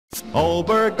Old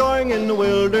Burgoyne in the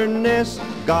wilderness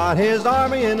got his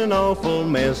army in an awful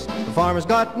mess. The farmers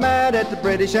got mad at the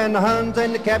British and the Huns,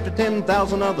 and they captured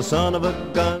 10,000 of the son of a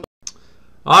gun.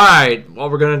 Alright, what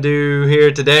we're going to do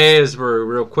here today is we're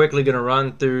real quickly going to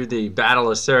run through the Battle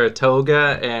of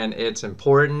Saratoga and its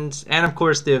importance, and of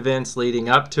course the events leading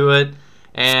up to it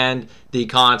and the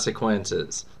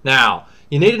consequences. Now,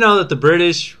 you need to know that the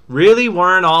British really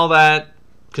weren't all that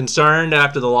concerned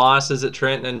after the losses at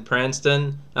Trenton and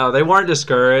Princeton. They weren't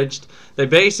discouraged. They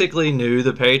basically knew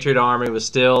the Patriot Army was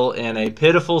still in a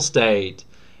pitiful state,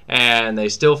 and they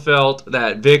still felt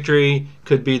that victory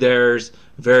could be theirs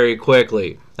very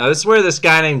quickly. Now, this is where this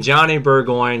guy named Johnny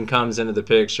Burgoyne comes into the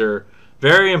picture.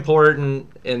 Very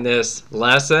important in this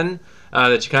lesson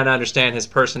that you kind of understand his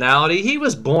personality. He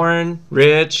was born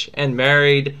rich and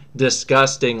married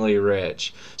disgustingly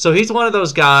rich. So he's one of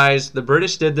those guys, the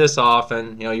British did this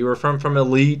often. You know, you were from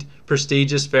elite,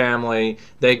 prestigious family.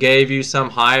 They gave you some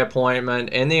high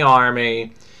appointment in the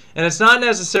army. And it's not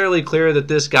necessarily clear that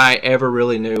this guy ever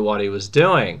really knew what he was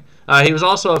doing. He was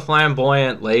also a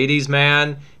flamboyant ladies'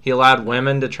 man. He allowed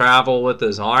women to travel with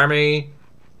his army.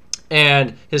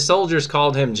 And his soldiers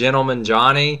called him Gentleman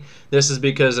Johnny. This is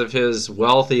because of his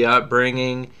wealthy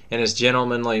upbringing and his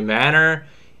gentlemanly manner.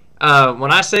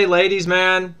 When I say ladies'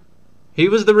 man, he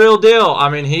was the real deal. I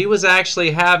mean, he was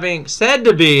actually said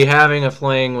to be having a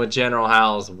fling with General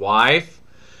Howe's wife.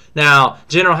 Now,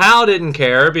 General Howe didn't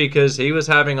care because he was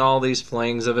having all these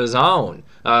flings of his own.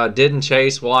 Didn't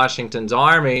chase Washington's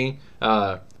army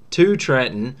to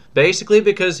Trenton, basically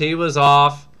because he was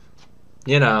off,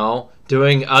 you know,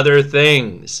 doing other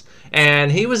things. And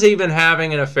he was even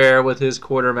having an affair with his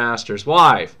quartermaster's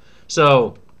wife.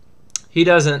 So he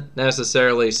doesn't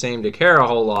necessarily seem to care a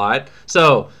whole lot.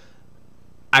 So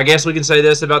I guess we can say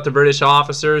this about the British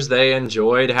officers: they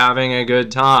enjoyed having a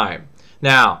good time.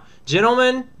 Now,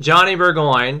 Gentleman Johnny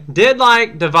Burgoyne did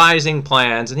like devising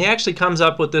plans, and he actually comes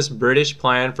up with this British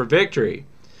plan for victory.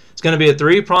 It's going to be a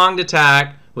three-pronged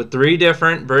attack with three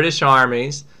different British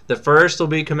armies. The first will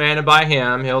be commanded by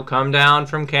him. He'll come down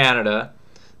from Canada.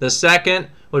 The second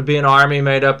would be an army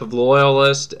made up of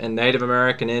Loyalist and Native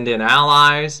American Indian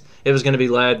allies. It was going to be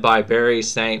led by Barry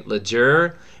St.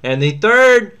 Leger. And the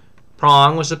third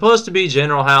prong was supposed to be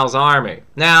General Howe's army.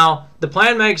 Now, the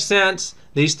plan makes sense.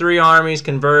 These three armies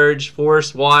converge,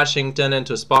 force Washington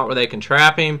into a spot where they can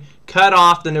trap him, cut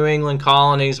off the New England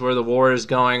colonies where the war is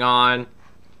going on.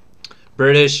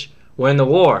 British win the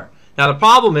war. Now, the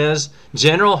problem is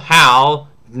General Howe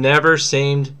never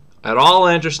seemed at all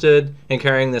interested in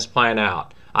carrying this plan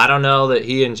out. I don't know that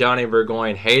he and Johnny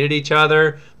Burgoyne hated each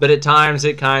other, but at times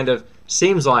it kind of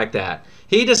seems like that.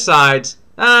 He decides,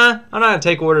 I'm not going to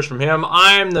take orders from him.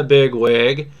 I'm the big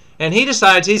wig. And he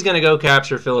decides he's going to go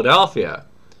capture Philadelphia.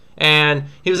 And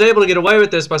he was able to get away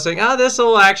with this by saying, this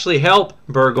will actually help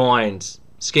Burgoyne's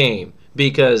scheme,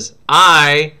 because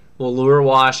I will lure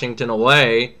Washington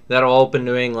away. That'll open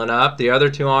New England up. The other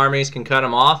two armies can cut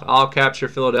them off. I'll capture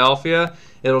Philadelphia.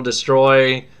 It'll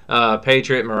destroy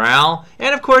Patriot morale.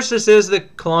 And of course, this is the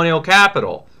colonial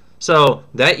capital. So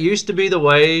that used to be the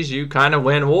ways you kind of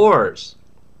win wars.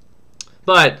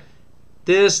 But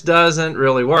this doesn't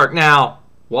really work. Now,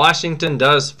 Washington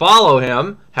does follow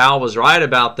him. Howe was right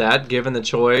about that. Given the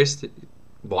choice,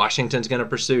 Washington's going to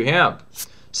pursue him.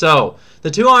 So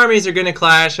the two armies are going to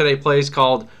clash at a place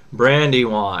called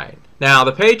Brandywine. Now,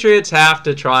 the Patriots have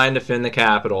to try and defend the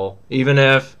capital, even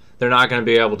if they're not going to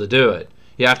be able to do it.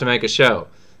 You have to make a show.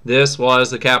 This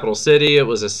was the capital city. It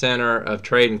was a center of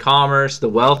trade and commerce, the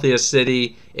wealthiest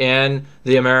city in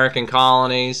the American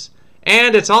colonies.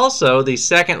 And it's also the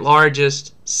second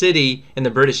largest city in the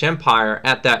British Empire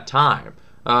at that time,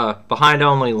 behind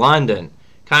only London.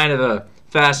 Kind of a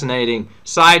fascinating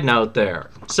side note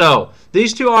there. So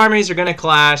these two armies are going to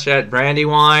clash at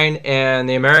Brandywine, and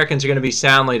the Americans are going to be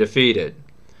soundly defeated.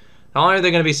 Not only are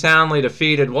they going to be soundly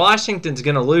defeated, Washington's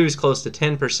going to lose close to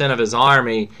 10% of his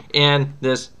army in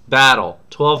this battle.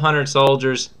 1,200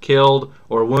 soldiers killed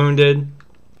or wounded.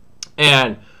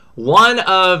 And one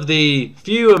of the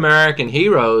few American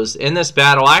heroes in this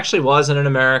battle actually wasn't an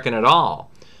American at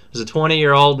all. It was a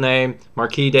 20-year-old named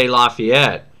Marquis de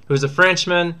Lafayette, who was a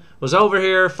Frenchman, was over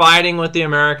here fighting with the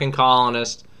American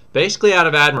colonists, basically out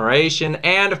of admiration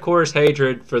and, of course,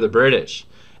 hatred for the British.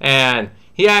 And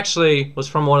he actually was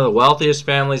from one of the wealthiest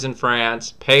families in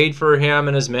France, paid for him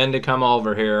and his men to come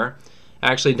over here,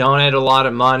 actually donated a lot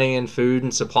of money and food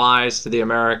and supplies to the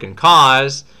American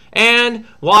cause. And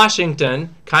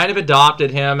Washington kind of adopted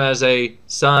him as a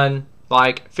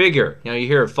son-like figure. You know, you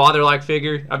hear of father-like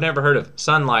figure. I've never heard of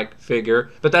son-like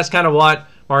figure, but that's kind of what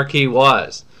Marquis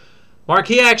was.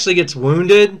 Marquis actually gets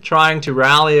wounded trying to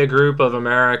rally a group of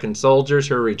American soldiers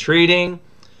who are retreating.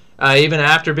 Even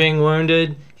after being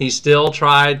wounded, he still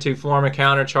tried to form a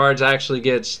countercharge, actually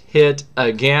gets hit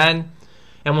again.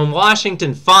 And when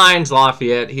Washington finds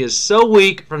Lafayette, he is so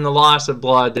weak from the loss of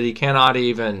blood that he cannot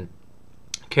even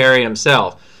carry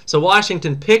himself. So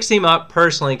Washington picks him up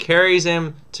personally, carries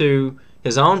him to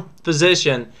his own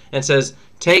physician, and says,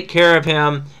 "Take care of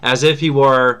him as if he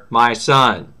were my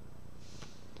son."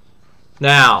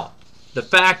 Now, the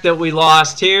fact that we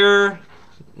lost here,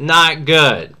 not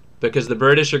good, because the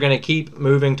British are going to keep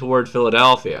moving toward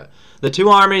Philadelphia. The two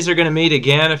armies are going to meet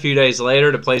again a few days later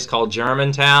at a place called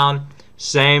Germantown.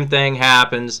 Same thing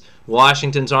happens.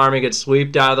 Washington's army gets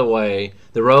swept out of the way.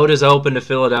 The road is open to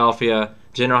Philadelphia.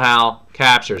 General Howe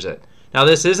captures it. Now,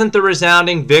 this isn't the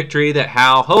resounding victory that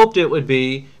Howe hoped it would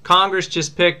be. Congress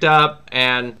just picked up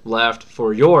and left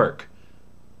for York.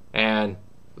 And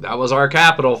that was our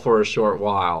capital for a short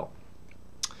while.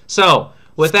 So,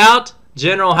 without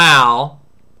General Howe,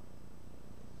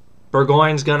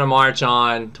 Burgoyne's going to march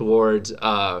on towards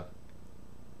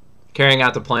carrying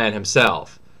out the plan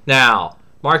himself. Now,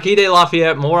 Marquis de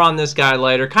Lafayette, more on this guy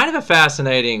later. Kind of a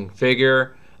fascinating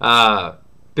figure.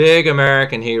 Big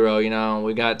American hero, you know.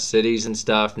 We got cities and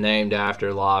stuff named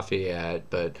after Lafayette.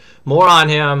 But more on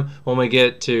him when we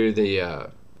get to the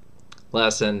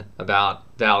lesson about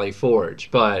Valley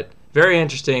Forge. But very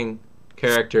interesting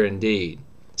character indeed.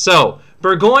 So,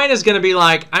 Burgoyne is going to be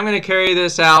like, I'm going to carry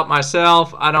this out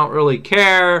myself. I don't really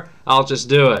care. I'll just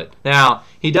do it. Now,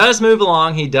 he does move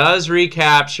along. He does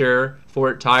recapture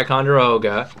Fort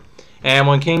Ticonderoga. And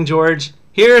when King George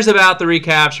hears about the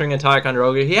recapturing of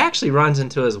Ticonderoga, he actually runs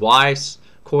into his wife's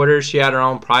quarters. She had her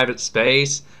own private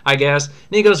space, I guess. And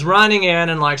he goes running in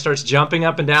and like starts jumping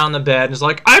up and down the bed and is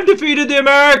like, I've defeated the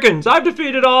Americans. I've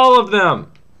defeated all of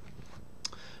them.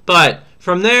 But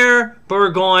from there,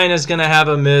 Burgoyne is going to have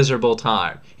a miserable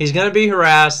time. He's going to be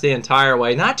harassed the entire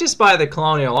way, not just by the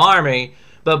colonial army,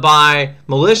 but by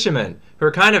militiamen who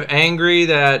are kind of angry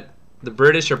that the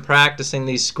British are practicing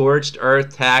these scorched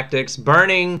earth tactics,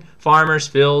 burning farmers'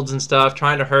 fields and stuff,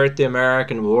 trying to hurt the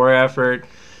American war effort.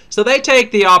 So they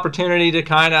take the opportunity to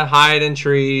kind of hide in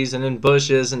trees and in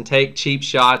bushes and take cheap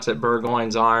shots at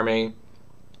Burgoyne's army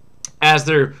as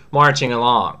they're marching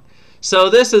along. So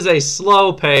this is a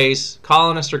slow pace.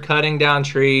 Colonists are cutting down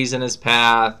trees in his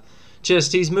path.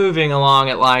 Just he's moving along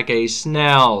at like a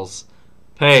snail's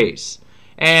pace.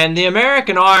 And the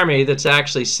American army that's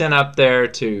actually sent up there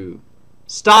to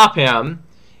stop him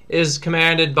is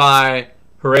commanded by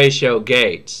Horatio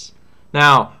Gates.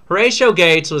 Now, Horatio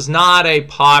Gates was not a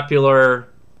popular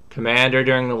commander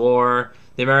during the war.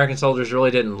 The American soldiers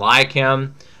really didn't like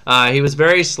him. He was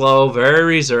very slow, very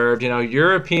reserved. You know,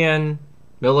 European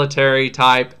military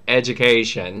type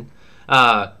education.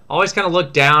 Always kind of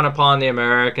looked down upon the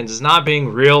Americans as not being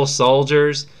real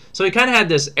soldiers. So he kind of had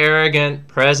this arrogant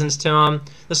presence to him.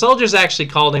 The soldiers actually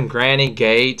called him Granny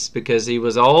Gates because he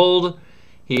was old,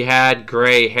 he had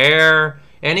gray hair,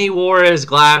 and he wore his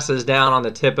glasses down on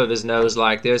the tip of his nose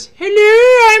like this.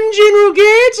 Hello, I'm General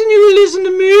Gates and you will listen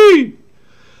to me.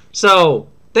 So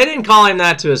they didn't call him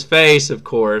that to his face, of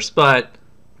course, but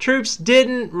troops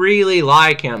didn't really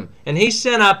like him. And he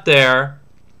sent up there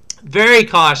very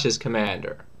cautious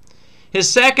commander. His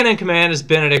second in command is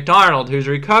Benedict Arnold, who's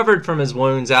recovered from his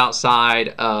wounds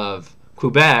outside of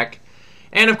Quebec.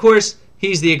 And of course,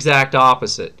 he's the exact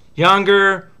opposite.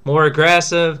 Younger, more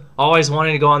aggressive, always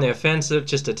wanting to go on the offensive,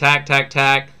 just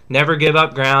attack, never give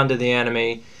up ground to the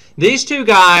enemy. These two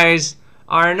guys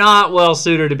are not well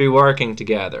suited to be working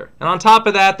together. And on top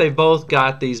of that, they've both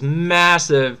got these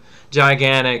massive,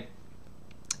 gigantic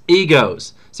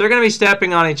egos. So they're going to be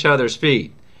stepping on each other's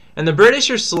feet. And the British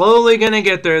are slowly going to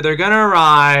get there. They're going to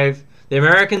arrive. The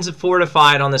Americans have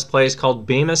fortified on this place called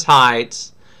Bemis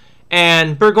Heights.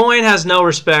 And Burgoyne has no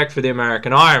respect for the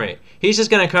American army. He's just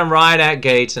going to come right at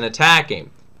Gates and attack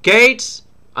him. Gates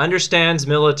understands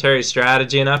military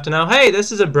strategy enough to know, hey,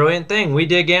 this is a brilliant thing. We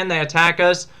dig in, they attack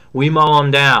us, we mow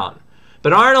them down.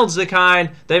 But Arnold's the kind,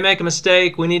 they make a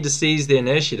mistake, we need to seize the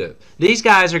initiative. These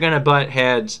guys are going to butt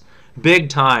heads big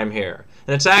time here.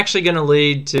 And it's actually going to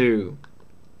lead to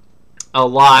a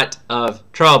lot of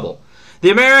trouble.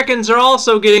 The Americans are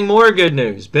also getting more good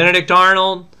news. Benedict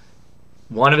Arnold,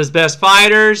 one of his best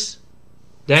fighters,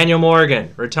 Daniel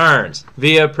Morgan, returns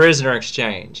via prisoner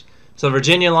exchange. So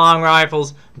Virginia long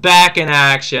rifles back in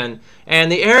action.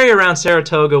 And the area around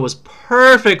Saratoga was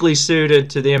perfectly suited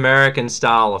to the American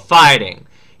style of fighting.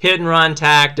 Hit and run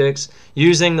tactics,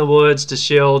 using the woods to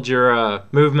shield your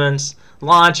movements,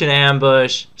 launch an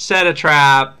ambush, set a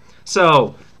trap.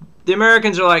 So the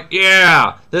Americans are like,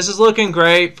 yeah, this is looking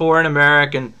great for an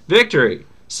American victory.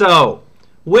 So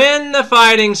when the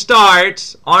fighting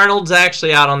starts, Arnold's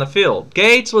actually out on the field.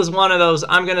 Gates was one of those,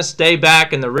 I'm going to stay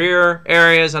back in the rear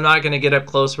areas. I'm not going to get up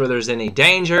close where there's any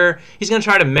danger. He's going to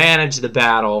try to manage the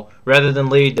battle rather than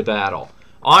lead the battle.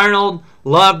 Arnold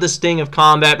loved the sting of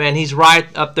combat, man. He's right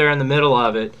up there in the middle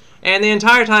of it. And the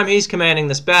entire time he's commanding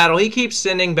this battle, he keeps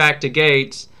sending back to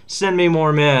Gates, send me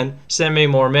more men, send me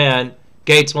more men.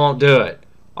 Gates won't do it.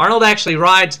 Arnold actually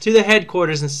rides to the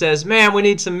headquarters and says, man, we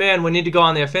need some men. We need to go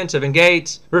on the offensive. And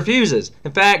Gates refuses.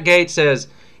 In fact, Gates says,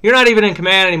 you're not even in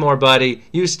command anymore, buddy.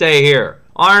 You stay here.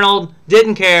 Arnold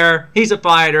didn't care. He's a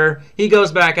fighter. He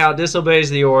goes back out,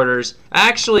 disobeys the orders,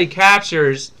 actually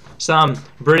captures some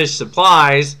British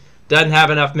supplies, doesn't have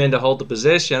enough men to hold the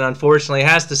position, unfortunately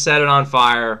has to set it on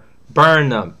fire, burn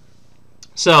them.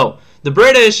 So the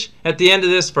British, at the end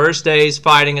of this first day's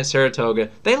fighting at Saratoga,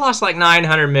 they lost like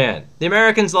 900 men. The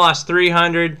Americans lost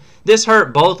 300. This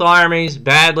hurt both armies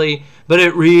badly, but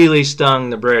it really stung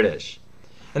the British.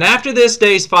 And after this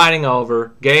day's fighting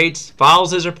over, Gates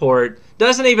files his report,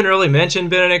 doesn't even really mention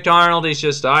Benedict Arnold. He's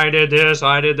just, I did this,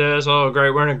 oh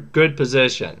great, we're in a good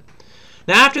position.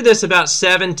 Now after this, about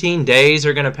 17 days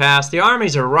are going to pass. The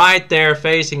armies are right there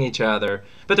facing each other,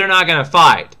 but they're not going to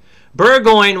fight.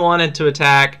 Burgoyne wanted to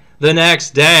attack the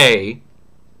next day,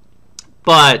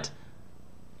 but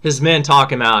his men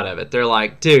talk him out of it. They're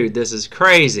like, dude, this is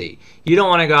crazy. You don't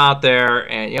want to go out there,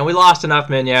 and we lost enough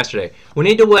men yesterday. We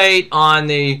need to wait on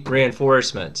the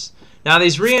reinforcements. Now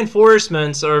these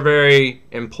reinforcements are very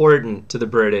important to the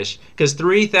British because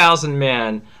 3,000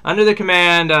 men under the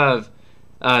command of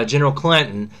General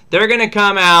Clinton, they're going to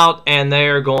come out and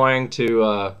they're going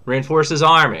to reinforce his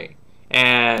army.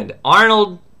 And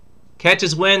Arnold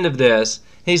catches wind of this.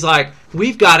 He's like,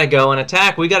 we've got to go and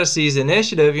attack. We've got to seize the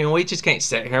initiative. We just can't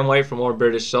sit here and wait for more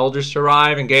British soldiers to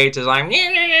arrive. And Gates is like,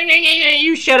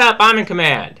 you shut up, I'm in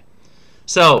command.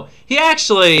 So he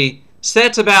actually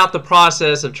sets about the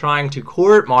process of trying to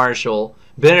court-martial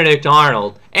Benedict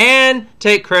Arnold and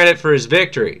take credit for his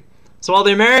victory. So while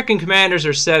the American commanders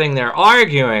are sitting there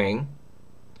arguing,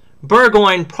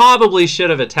 Burgoyne probably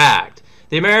should have attacked.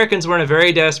 The Americans were in a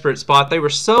very desperate spot. They were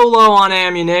so low on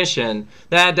ammunition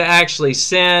they had to actually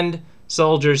send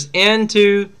soldiers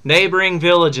into neighboring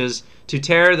villages to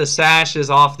tear the sashes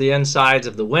off the insides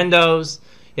of the windows,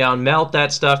 and melt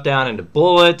that stuff down into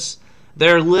bullets.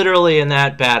 They're literally in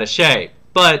that bad a shape.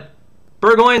 But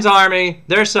Burgoyne's army,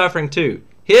 they're suffering too.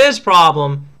 His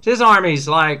problem, his army's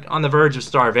like on the verge of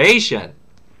starvation.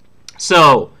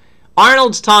 So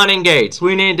Arnold's taunting Gates,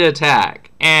 we need to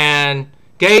attack. And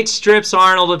Gates strips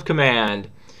Arnold of command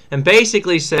and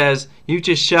basically says, you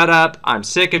just shut up, I'm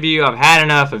sick of you, I've had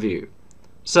enough of you.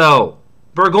 So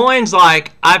Burgoyne's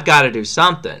like, I've got to do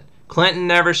something. Clinton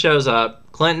never shows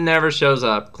up, Clinton never shows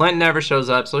up, Clinton never shows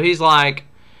up. So he's like,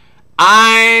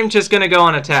 I'm just going to go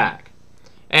and attack.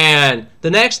 And the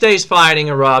next day's fighting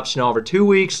erupts, over 2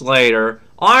 weeks later.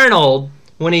 Arnold,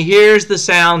 when he hears the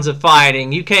sounds of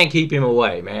fighting, you can't keep him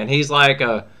away, man. He's like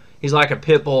a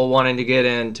pit bull wanting to get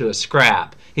into a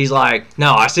scrap. He's like,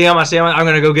 no, I see him, I'm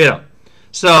going to go get him.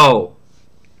 So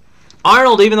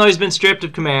Arnold, even though he's been stripped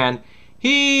of command,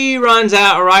 he rides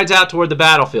out toward the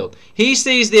battlefield. He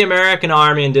sees the American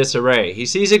army in disarray. He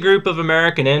sees a group of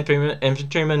American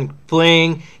infantrymen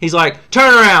fleeing. He's like,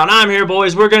 turn around, I'm here,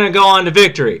 boys, we're going to go on to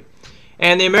victory.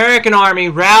 And the American army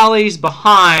rallies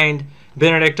behind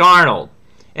Benedict Arnold,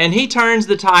 and he turns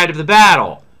the tide of the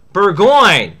battle.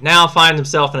 Burgoyne now finds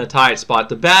himself in a tight spot.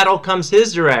 The battle comes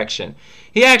his direction.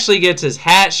 He actually gets his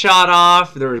hat shot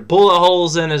off. There are bullet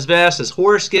holes in his vest. His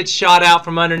horse gets shot out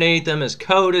from underneath him. His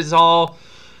coat is all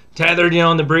tethered,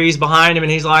 in the breeze behind him,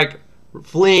 and he's like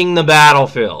fleeing the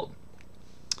battlefield.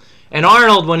 And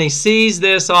Arnold, when he sees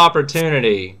this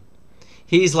opportunity,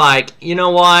 he's like, you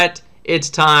know what? It's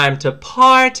time to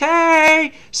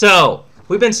party. So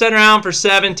we've been sitting around for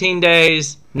 17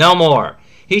 days. No more.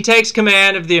 He takes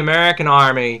command of the American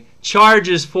army,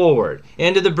 charges forward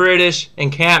into the British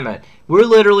encampment. We're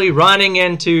literally running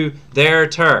into their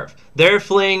turf. They're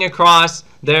fleeing across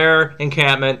their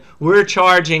encampment. We're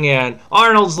charging in.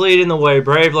 Arnold's leading the way,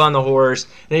 bravely on the horse.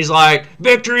 And he's like,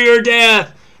 victory or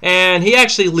death. And he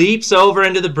actually leaps over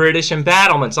into the British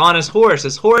embattlements on his horse.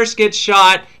 His horse gets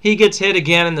shot. He gets hit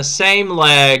again in the same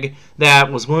leg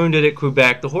that was wounded at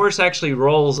Quebec. The horse actually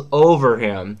rolls over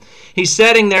him. He's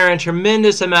sitting there in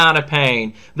tremendous amount of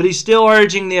pain, but he's still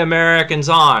urging the Americans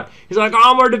on. He's like,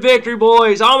 onward to victory,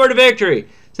 boys, onward to victory.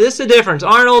 So this is the difference.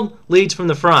 Arnold leads from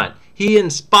the front. He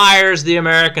inspires the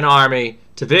American army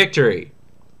to victory.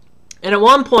 And at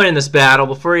one point in this battle,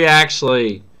 before he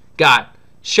actually got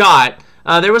shot,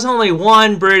 there was only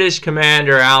one British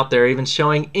commander out there even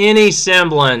showing any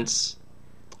semblance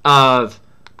of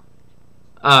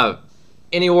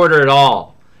any order at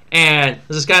all. And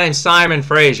there's this guy named Simon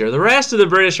Fraser. The rest of the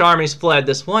British armies fled.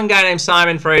 This one guy named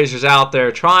Simon Fraser's out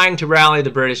there trying to rally the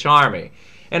British army.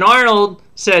 And Arnold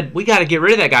said, we got to get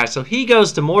rid of that guy. So he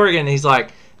goes to Morgan and he's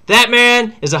like, that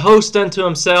man is a host unto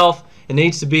himself and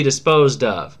needs to be disposed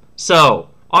of. So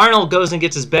Arnold goes and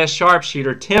gets his best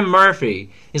sharpshooter, Tim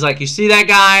Murphy. He's like, you see that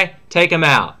guy? Take him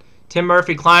out. Tim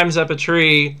Murphy climbs up a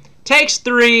tree, takes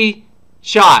 3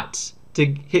 shots to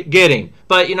get him.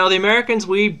 But, you know, the Americans,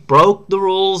 we broke the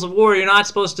rules of war. You're not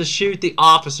supposed to shoot the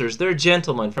officers. They're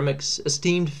gentlemen from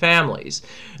esteemed families.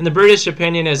 And the British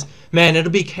opinion is, man, it'll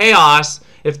be chaos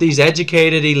if these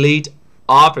educated elite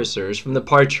officers from the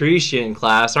patrician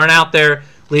class aren't out there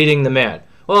leading the men.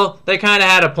 Well, they kind of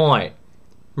had a point.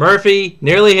 Murphy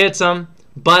nearly hits him,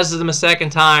 buzzes him a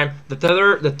second time.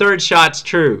 The third shot's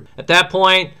true. At that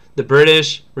point, the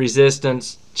British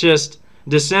resistance just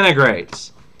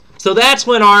disintegrates. So that's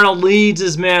when Arnold leads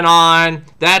his men on.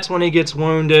 That's when he gets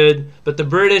wounded. But the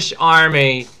British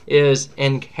army is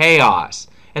in chaos.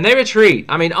 And they retreat.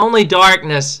 I mean, only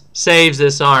darkness saves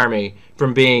this army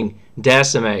from being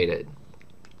decimated.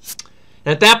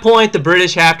 And at that point, the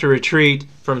British have to retreat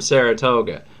from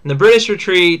Saratoga. And the British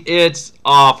retreat, it's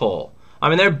awful. I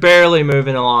mean, they're barely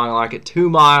moving along like at 2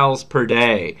 miles per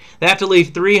day. They have to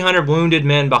leave 300 wounded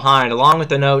men behind, along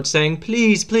with a note saying,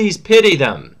 please, please pity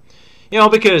them. You know,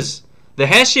 because the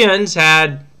Hessians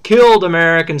had killed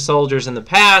American soldiers in the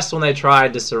past when they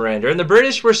tried to surrender. And the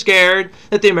British were scared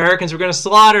that the Americans were going to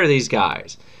slaughter these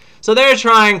guys. So they're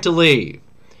trying to leave.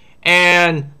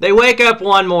 And they wake up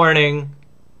one morning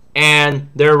and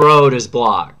their road is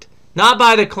blocked. Not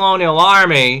by the colonial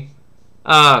army,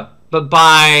 but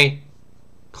by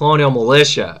colonial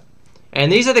militia.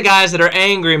 And these are the guys that are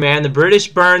angry, man. The British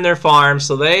burned their farms,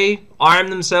 so they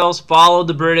armed themselves, followed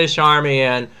the British army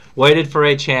in, waited for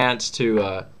a chance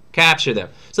to capture them.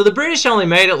 So the British only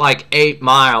made it like 8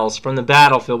 miles from the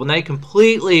battlefield when they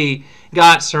completely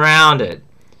got surrounded.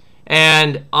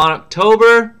 And on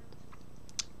October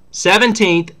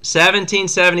 17th,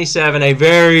 1777, a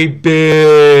very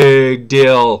big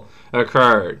deal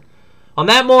occurred. On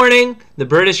that morning, the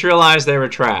British realized they were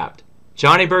trapped.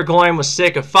 Johnny Burgoyne was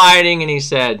sick of fighting, and he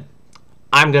said,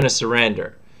 I'm going to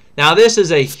surrender. Now, this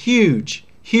is a huge,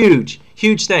 huge,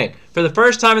 huge thing. For the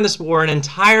first time in this war, an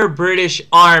entire British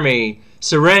army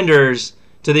surrenders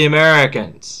to the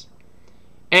Americans.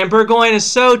 And Burgoyne is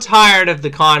so tired of the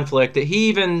conflict that he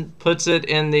even puts it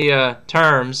in the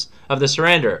terms of the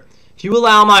surrender. If you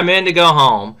allow my men to go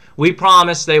home, we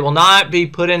promise they will not be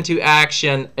put into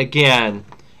action again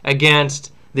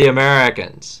against the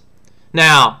Americans.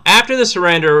 Now, after the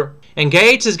surrender, and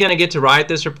Gates is going to get to write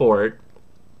this report,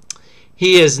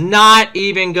 he is not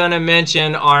even going to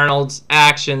mention Arnold's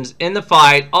actions in the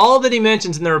fight. All that he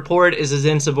mentions in the report is his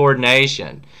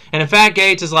insubordination. And in fact,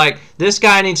 Gates is like, this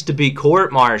guy needs to be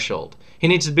court-martialed. He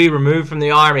needs to be removed from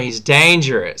the army. He's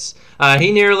dangerous.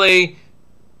 He nearly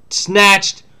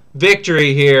snatched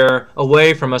victory here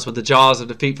away from us with the jaws of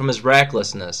defeat from his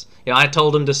recklessness. You know, I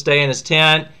told him to stay in his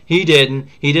tent. He didn't.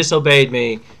 He disobeyed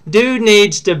me. Dude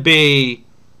needs to be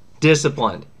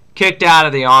disciplined, kicked out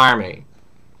of the army.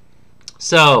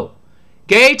 So,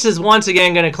 Gates is once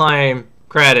again going to claim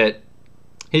credit.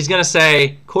 He's going to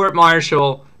say,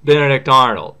 court-martial Benedict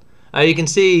Arnold. You can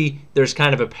see there's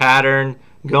kind of a pattern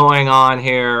going on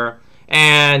here.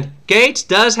 And Gates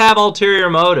does have ulterior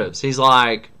motives. He's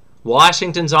like,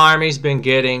 Washington's army's been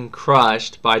getting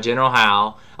crushed by General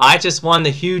Howe. I just won the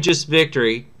hugest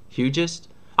victory. Hugest?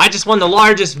 I just won the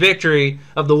largest victory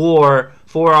of the war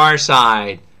for our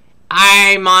side.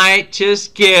 I might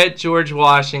just get George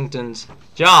Washington's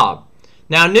job.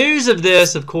 Now, news of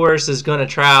this, of course, is going to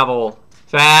travel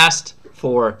fast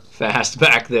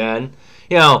back then.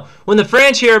 You know, when the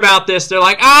French hear about this, they're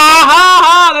like, ah, ha,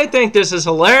 ha, they think this is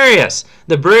hilarious.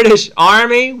 The British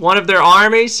Army, one of their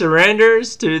armies,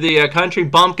 surrenders to the country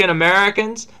bumpkin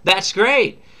Americans. That's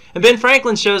great. And Ben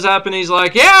Franklin shows up and he's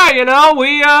like, yeah, you know,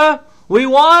 we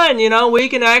won. You know, we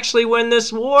can actually win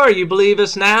this war. You believe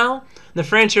us now? And the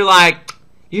French are like,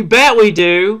 you bet we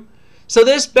do. So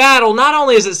this battle, not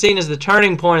only is it seen as the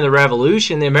turning point of the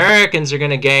revolution, the Americans are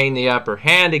going to gain the upper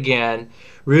hand again,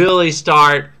 really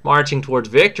start marching towards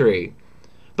victory.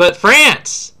 But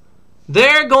France,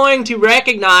 they're going to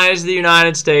recognize the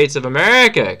United States of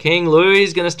America. King Louis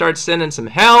is going to start sending some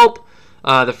help.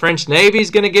 The French Navy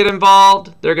is going to get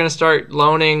involved. They're going to start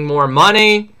loaning more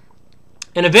money.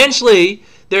 And eventually,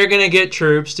 they're going to get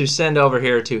troops to send over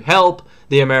here to help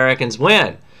the Americans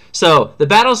win. So, the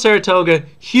Battle of Saratoga,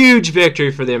 huge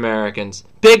victory for the Americans.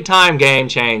 Big time game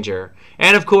changer.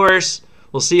 And of course,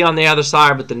 we'll see on the other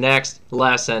side with the next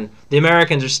lesson, the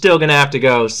Americans are still going to have to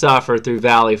go suffer through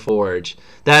Valley Forge.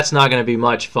 That's not going to be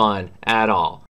much fun at all.